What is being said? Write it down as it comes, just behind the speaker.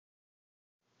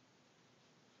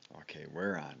Okay,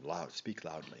 we're on. Loud. Speak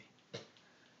loudly.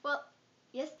 Well,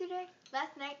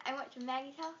 last night, I went to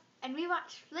Maggie's house, and we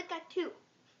watched Flicka 2.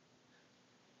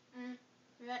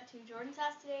 We went to Jordan's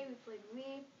house today, we played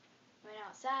Wii, went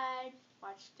outside,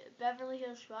 watched Beverly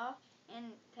Hills 12, and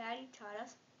Patty taught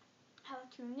us how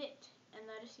to knit and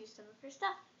let us use some of her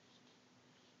stuff.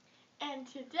 And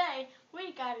today,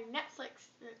 we got a Netflix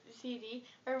CD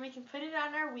where we can put it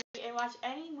on our Wii and watch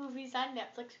any movies on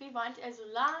Netflix we want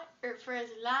for as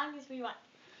long as we want.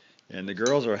 And the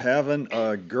girls are having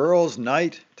a girls'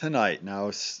 night tonight. Now,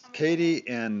 Katie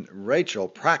and Rachel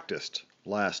practiced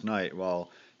last night while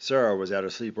Sarah was at a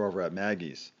sleepover at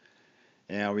Maggie's.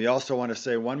 And we also want to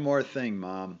say one more thing,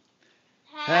 Mom.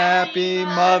 Happy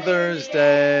Mother's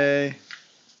Day!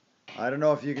 I don't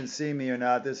know if you can see me or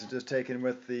not. This is just taken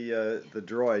with the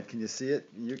droid. Can you see it?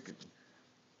 You can.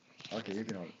 Okay, you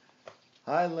can hold it.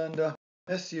 Hi, Linda.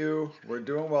 Miss you. We're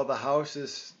doing well. The house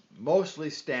is mostly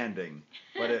standing,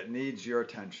 but it needs your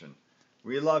attention.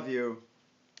 We love you.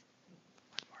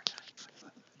 One more time.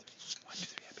 1, 2,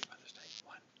 3.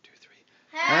 1, 2, 3.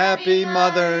 Happy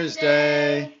Mother's Day. Happy Mother's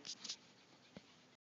Day.